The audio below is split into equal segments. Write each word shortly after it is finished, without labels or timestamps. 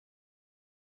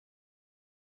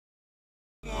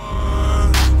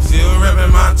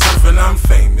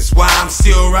famous. Why I'm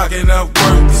still rocking up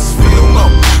work, this is Phil Mo.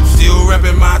 Still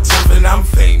repping my turf and I'm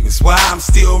famous. Why I'm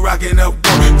still rocking up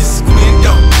work, this is Quinn.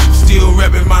 Still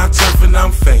repping my turf and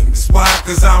I'm famous. Why?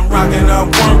 Cause I'm rocking up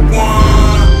work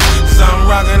one. Cause I'm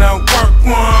rocking up work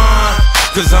one.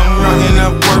 Cause I'm rocking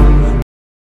up work.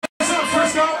 What's up,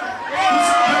 Frisco? What's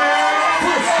up, man?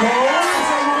 Frisco.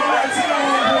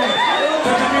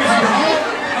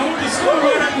 I went to school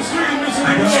right up the street in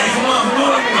Michigan.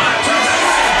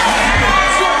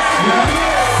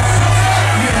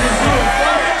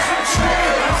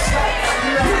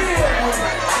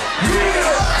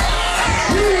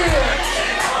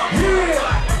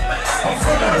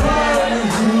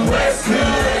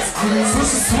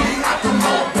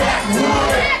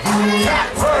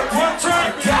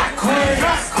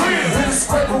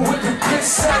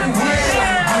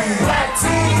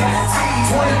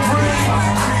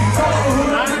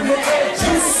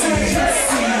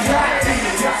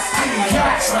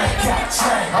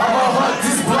 I'ma hunt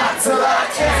this block till I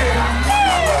can.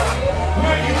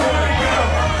 Where you wanna go?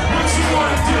 What you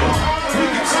wanna do? We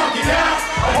can talk it out,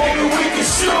 or maybe we can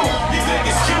shoot. You think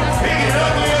it's cute, big and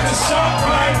ugly as a shark,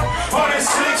 right? All that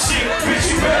slick shit, bitch,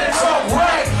 you better talk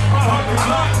right. I hunt the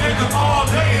block, nigga, all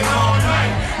day and all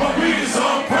night. My weed is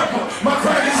on purple, my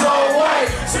crack is all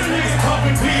white. Some niggas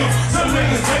popping pills, some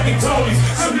niggas taking toadies,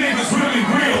 some niggas really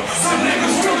real, some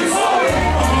niggas really phony.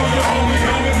 I'm on your homie,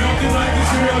 nothing like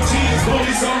this real cheese.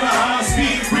 Police on the high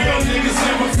speed, real niggas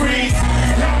never freeze.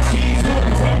 Got keys,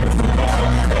 moving weapons from bottom.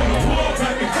 On the wall,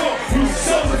 back and forth, use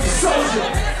soldier for soldier.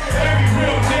 Every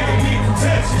real nigga need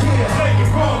protection. Play it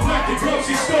wrong like the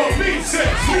grocery store meat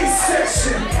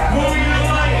section. When we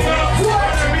line up,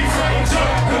 watch me fighting jump.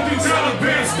 Come through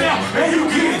Taliban style, and you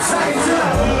get it tightened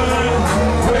up.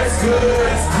 West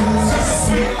good, just a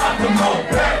sweet out the mouth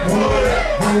backwood.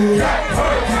 Got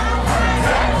perk,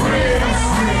 got ribs,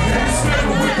 and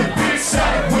spinning with the big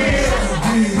shot wheels.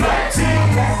 Black team,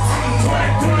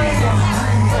 23,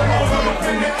 all up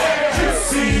in the air. You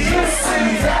see,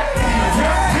 got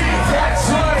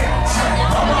joint.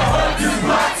 I'ma hunt this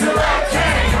block till I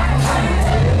can.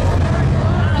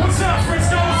 What's up,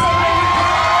 Frisco? What's up, baby?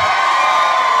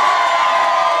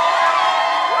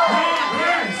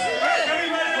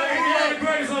 Everybody,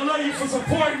 greatest. I love you for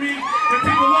supporting me. And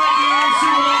people like me, I ain't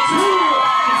seen what I do.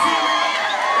 You feel me?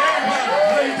 Everybody,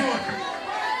 how you doing?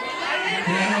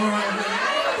 Yeah, all right.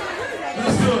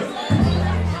 Let's do it.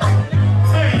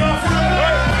 Hey, y'all feel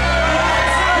that?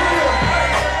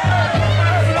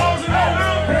 For those who don't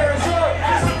know, hands up.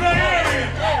 It's the Bay Area.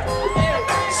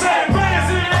 Say the Bay's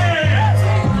in the area.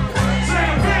 Say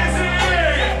the Bay's in the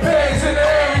area. Bay's in the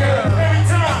area. Every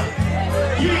time.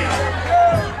 Yeah.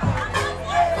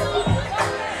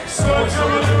 Start your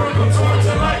lyrical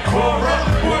torture like Cora.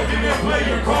 Working and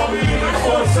player, call me an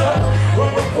enforcer.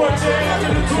 Run report your ass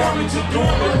in the door with your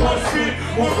door with one spit.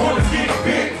 One corner's getting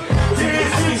big.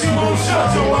 Dance means you won't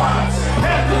shut your eyes.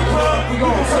 At the club, we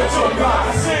gon' touch your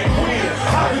guys. Say Quinn,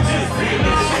 I can just be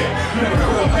this shit.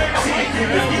 Lyrical back team,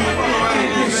 give it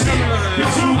this shit. The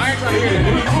juice,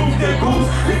 we prove that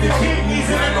boost. With the kidneys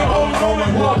and the whole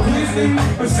moment walk listening.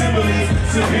 Assemblies,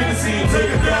 some Hennessy,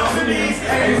 take it down the knees.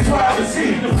 And it's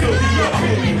privacy, the filthy up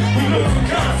in me. We look for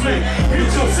conflict,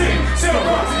 hit your city, send a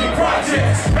rock to your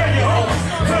projects. And your homies,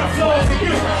 turn flaws to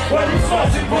you. While you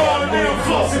flossing ball and they're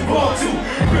flossing ball too.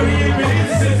 Really ain't been in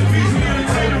since the reason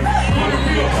entertainer. Wanna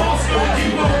be a boss, don't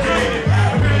keep on gaining.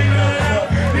 I really got it up,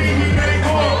 need me make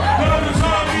more. But I'm just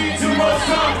trying to need too much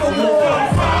time for more.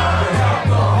 Find out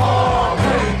the hard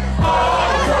way,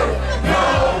 all work, no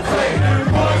play.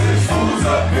 Boys and fools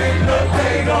up in the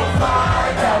day, don't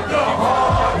find out the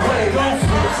hard way. Don't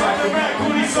flirt like the Mac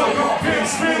when he's so gon' big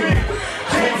spinning.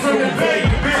 Came from the Bay,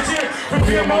 bitch, yeah, from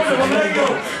Piermont to Lego.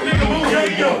 Nigga, move,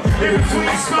 yeah, yo. In between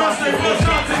spots, they flush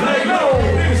out to lay low.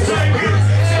 Niggas trying to get us,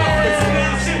 racing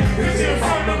down shit. It's in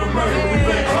front of the murder, we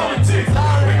play politics.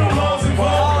 Ain't no laws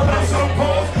involved, no some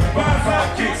pause. Buy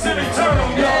 5 kicks and they turn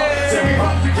on y'all. Say we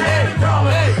pop the can and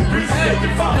dollar. Reason they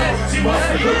can follow. She must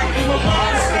be looking in my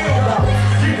mind, still out.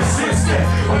 You can sense that,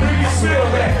 I know you smell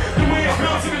that. The way it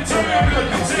bouncing and turning, I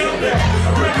can tell that. I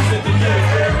represent the gay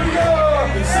area.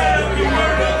 Set up your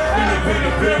murder, in the pen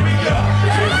and bury ya.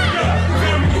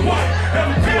 Bury your wife, have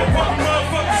a pill, pop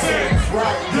motherfucker says.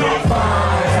 You'll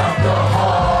find out the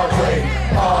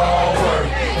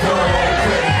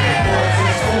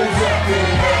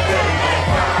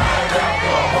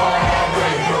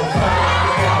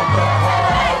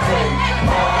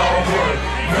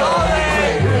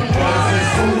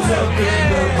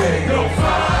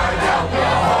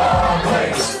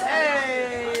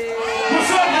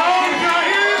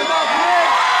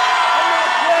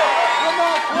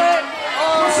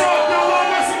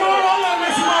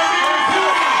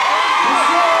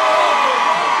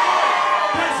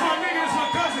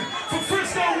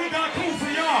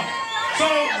So,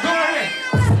 go ahead.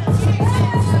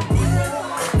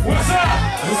 What's up?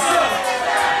 What's up?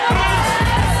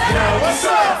 Yeah, what's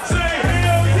up? Say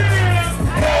hell yeah.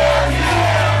 Hell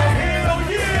yeah. Hell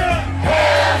yeah.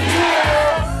 Hell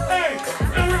yeah. Hey,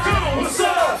 and Rincon, what's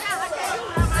up?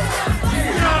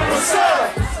 Yeah, what's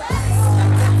up?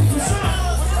 What's up?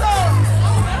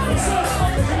 What's up?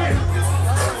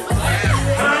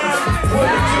 What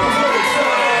did you do?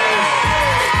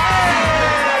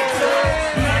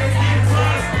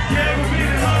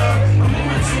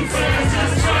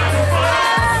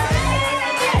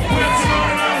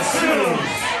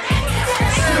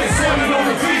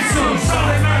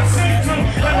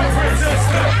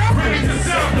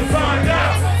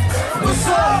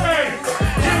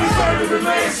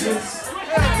 Relations.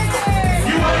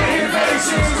 You want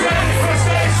innovations,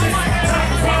 manifestations.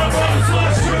 Type of problem on the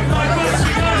flush, trip like us.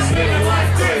 We gotta spin it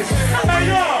like this. Hey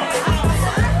y'all,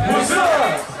 what's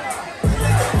up?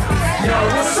 Yo,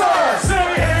 what's up?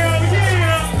 Say hell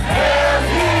yeah. Hell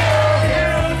yeah.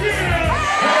 Hell yeah.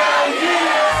 Hell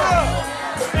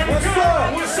yeah. And what's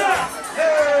up? What's up?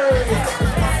 Hey.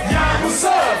 Y'all, what's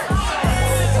up?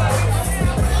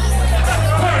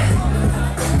 Hey.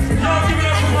 Y'all give it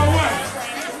up for my wife.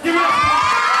 Give it up.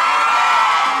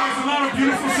 There's a lot of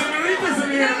beautiful senoritas in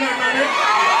here tonight, man.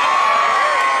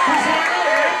 What's going on,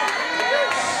 man?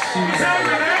 What's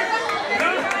happening, man?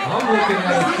 I'm looking at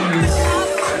things.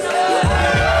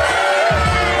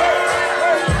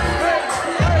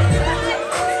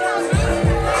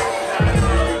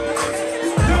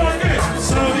 Doing this.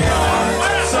 So young,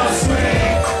 so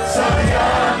sweet, so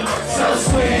young, so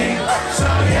sweet,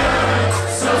 so young,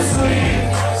 so sweet,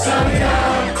 so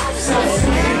young, so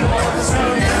sweet. So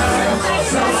young,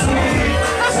 so sweet,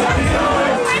 so young,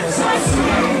 so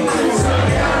sweet, so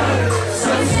young,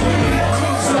 so sweet,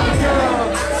 so young,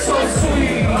 so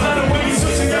sweet. I love the way you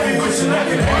switching, got me wishing I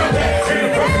could have that. In a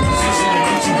perfect position to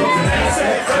get you broken ass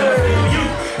at. I love you,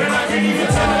 and I can't even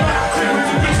tell a lie. Then we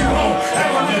can get you home,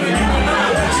 have a little you and I.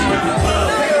 That you at the club,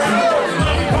 you broken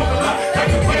love me, broken love. I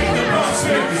can play the wrong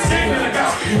spirit, this game that I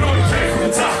got. You know you came from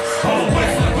the top, all the way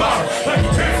from the bottom, like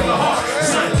you came from the heart.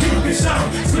 It's not you can shout,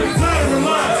 split flattering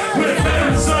lines with a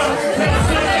veteran son. Never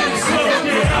felt in this club,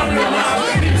 yeah, I'm real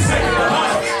live. Need a second to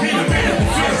hide, need a man of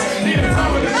defense, need a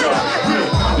power to jump. Real,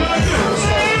 like this.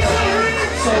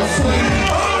 So sweet,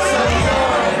 so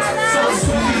young, so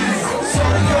sweet, so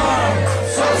young,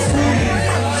 so sweet,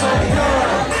 so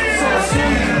young, so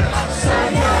sweet, so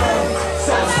young,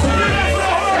 so sweet.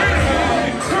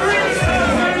 KARIM is so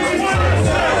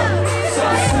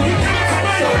sweet,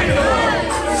 so young,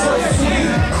 so sweet.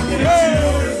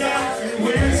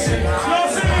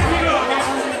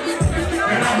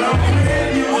 And I'm not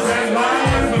playing you that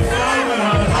line before, but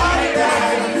I like that.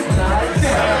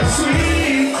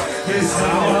 Sweet is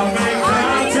how I make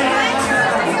contact.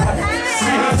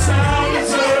 See her sound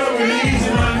is her release,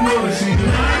 and I know that she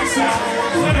likes that.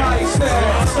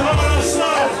 So I start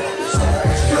slow.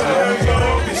 There you go,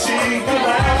 that she can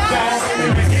laugh fast.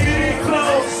 And we get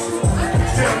close.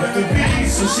 Tell her to be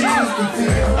so she can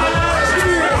feel.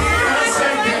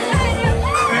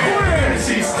 And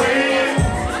she's staying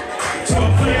to a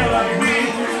player like me.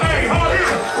 Hey, hold it.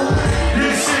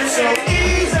 This shit's so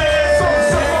easy.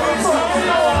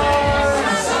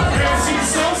 And she's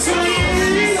so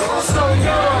sweet. So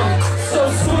young, so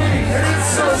sweet, and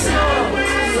so young.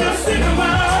 Let's think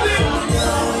about it.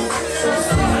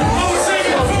 Oh, sing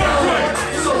it for me.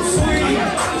 So sweet,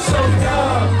 so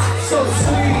young, so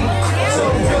sweet, so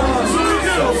young,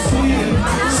 so sweet.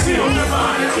 Still never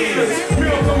on the ears.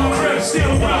 Real for my breath,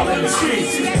 still wild in the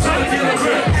streets. Trying to get a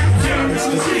grip. Yeah,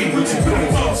 Mr. Z, what you doing,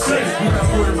 folks? Say, you're not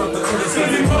worried about the others. Cause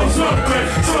they folks on the bed.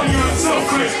 So young, so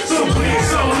quick, so clean,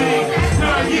 so lean.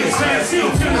 9 years past, still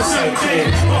feel the same thing.